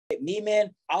Me,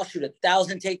 man, I'll shoot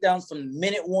 1,000 takedowns from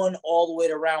minute 1 all the way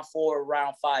to round 4,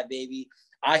 round 5, baby.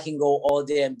 I can go all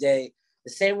damn day.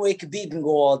 The same way Khabib can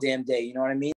go all damn day. You know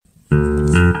what I mean?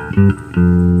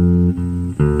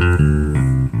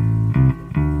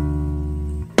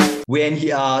 When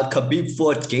Khabib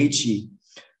fought Gaethje,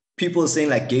 people saying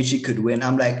like Gaethje could win.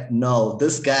 I'm like, no,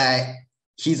 this guy,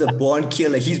 he's a born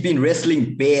killer. He's been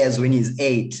wrestling bears when he's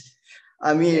 8.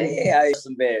 I mean, yeah,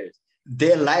 some bears.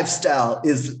 Their lifestyle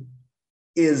is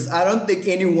I don't think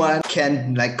anyone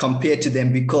can like compare to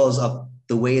them because of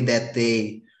the way that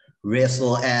they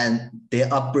wrestle and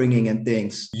their upbringing and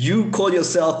things. You call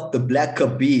yourself the Black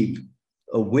Khabib.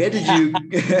 Where did you?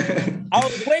 I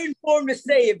was waiting for him to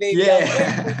say it, baby.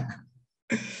 Yeah.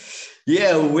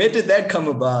 Yeah, where did that come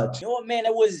about? You know what, man?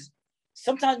 It was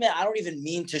sometimes, man, I don't even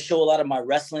mean to show a lot of my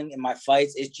wrestling in my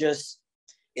fights. It's just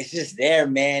there,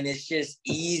 man. It's just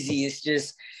easy. It's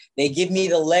just they give me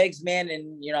the legs, man,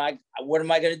 and you know, what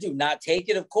am I gonna do? Not take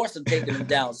it? Of course, I'm taking them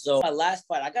down. So my last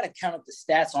fight, I gotta count up the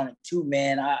stats on it too,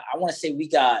 man. I want to say we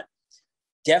got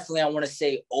definitely. I want to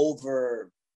say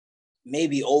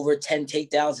maybe over 10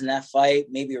 takedowns in that fight,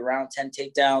 maybe around 10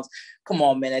 takedowns. Come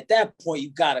on, man. At that point, you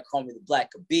got to call me the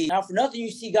Black Khabib. Now, for nothing, you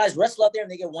see guys wrestle out there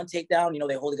and they get one takedown. You know,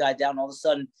 they hold the guy down. All of a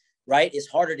sudden, right, it's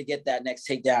harder to get that next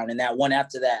takedown. And that one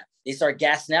after that, they start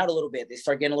gassing out a little bit. They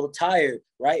start getting a little tired,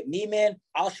 right? Me, man,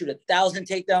 I'll shoot 1,000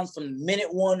 takedowns from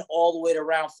minute 1 all the way to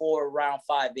round 4, round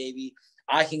 5, baby.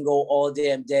 I can go all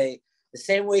damn day. The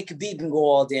same way Khabib can go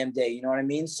all damn day. You know what I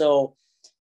mean? So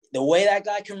the way that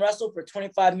guy can wrestle for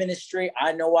 25 minutes straight,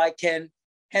 I know I can.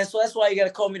 And so that's why you got to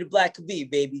call me the Black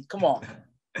Khabib, baby. Come on.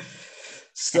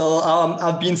 So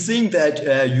I've been seeing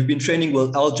that you've been training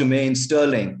with Aljamain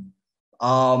Sterling.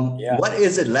 Yeah. What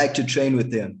is it like to train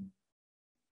with him?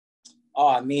 Oh,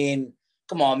 I mean,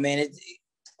 come on, man.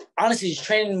 Honestly, just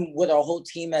training with our whole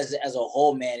team as a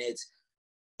whole, man,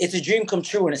 it's a dream come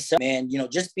true in itself, man. You know,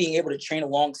 just being able to train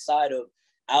alongside of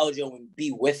Aljo and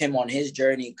be with him on his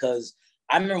journey. Because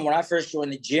I remember when I first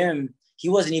joined the gym, he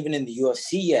wasn't even in the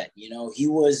UFC yet. You know, he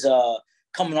was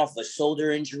coming off a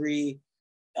shoulder injury,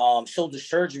 shoulder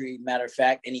surgery, matter of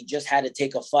fact, and he just had to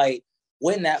take a fight,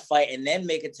 win that fight, and then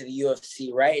make it to the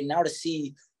UFC, right? And now to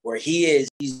see where he is,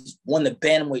 he's won the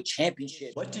Bantamweight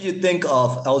Championship. What do you think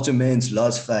of Aljamain's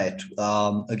last fight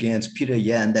against Peter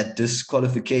Yan, that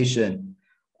disqualification?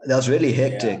 That was really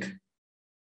hectic. Yeah.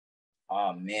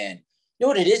 Oh, man. You know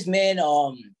what it is, man?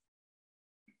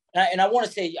 And I want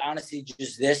to say, honestly,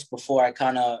 just this before I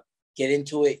kind of get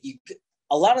into it.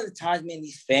 A lot of the times, man,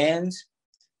 these fans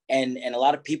and a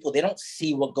lot of people, they don't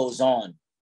see what goes on,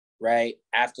 right,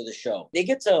 after the show. They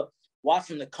get to watch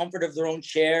from the comfort of their own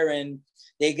chair and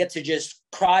they get to just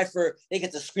they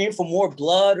get to scream for more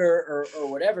blood or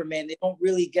whatever, man. They don't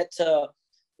really get to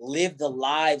live the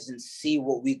lives and see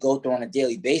what we go through on a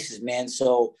daily basis, man.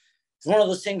 So it's one of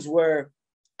those things where,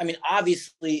 I mean,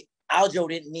 obviously, Aljo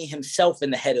didn't knee himself in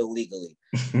the head illegally.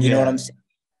 You know what I'm saying?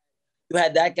 You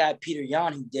had that guy, Peter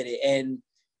Yan, who did it. And,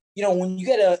 you know, when you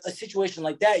get a situation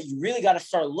like that, you really got to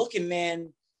start looking,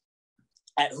 man,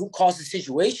 at who caused the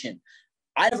situation.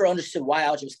 I never understood why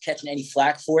Aljo was catching any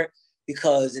flack for it,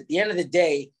 because at the end of the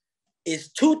day, it's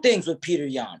two things with Peter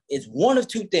Yan. It's one of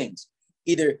two things.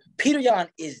 Either Peter Yan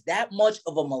is that much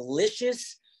of a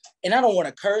malicious, and I don't want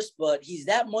to curse, but he's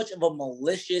that much of a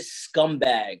malicious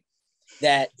scumbag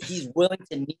that he's willing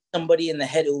to knee somebody in the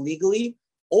head illegally,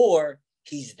 or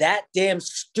he's that damn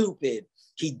stupid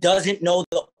he doesn't know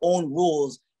the own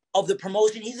rules of the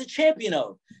promotion he's a champion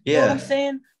of. You know what I'm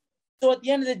saying? So at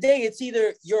the end of the day, it's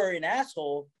either you're an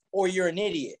asshole or you're an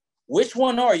idiot. Which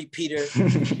one are you, Peter?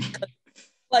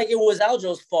 Like, it was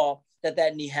Aljo's fault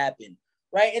that knee happened,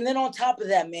 right? And then on top of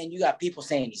that, man, you got people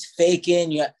saying he's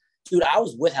faking. Dude, I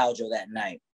was with Aljo that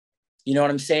night. You know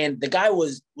what I'm saying? The guy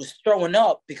was throwing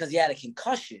up because he had a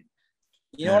concussion.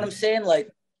 You know what I'm saying? Like,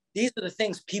 these are the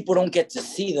things people don't get to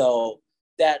see, though,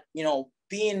 that, you know,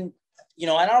 being, you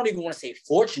know, and I don't even want to say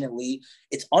fortunately,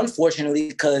 it's unfortunately,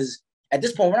 because at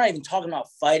this point, we're not even talking about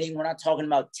fighting. We're not talking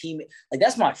about team. Like,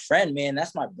 that's my friend, man.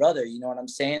 That's my brother. You know what I'm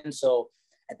saying? So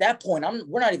at that point,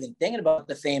 we're not even thinking about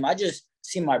the fame. I just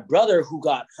see my brother who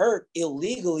got hurt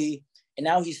illegally, and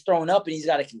now he's thrown up and he's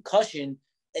got a concussion.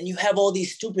 And you have all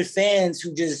these stupid fans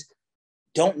who just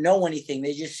don't know anything.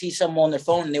 They just see someone on their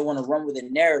phone and they want to run with a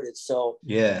narrative. So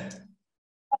yeah,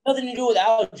 nothing to do with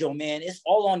Aljo, man. It's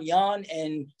all on Yan.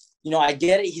 And, you know, I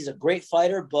get it. He's a great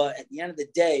fighter. But at the end of the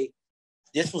day,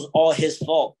 this was all his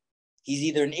fault. He's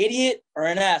either an idiot or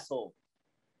an asshole.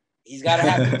 He's got to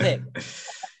have to pick.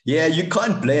 Yeah, you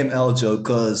can't blame Aljo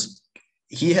because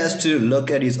he has to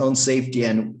look at his own safety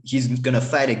and he's going to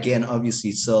fight again,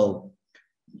 obviously. So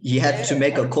he had to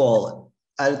make a call.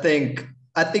 I think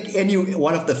any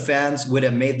one of the fans would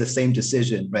have made the same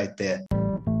decision right there.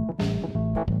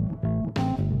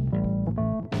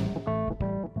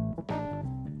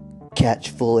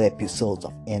 Catch full episodes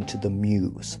of Into the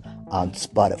Muse on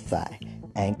Spotify,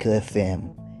 Anchor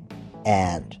FM,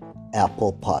 and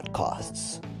Apple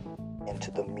Podcasts. Into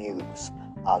the Muse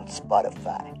on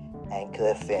Spotify,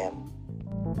 Anchor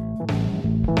FM,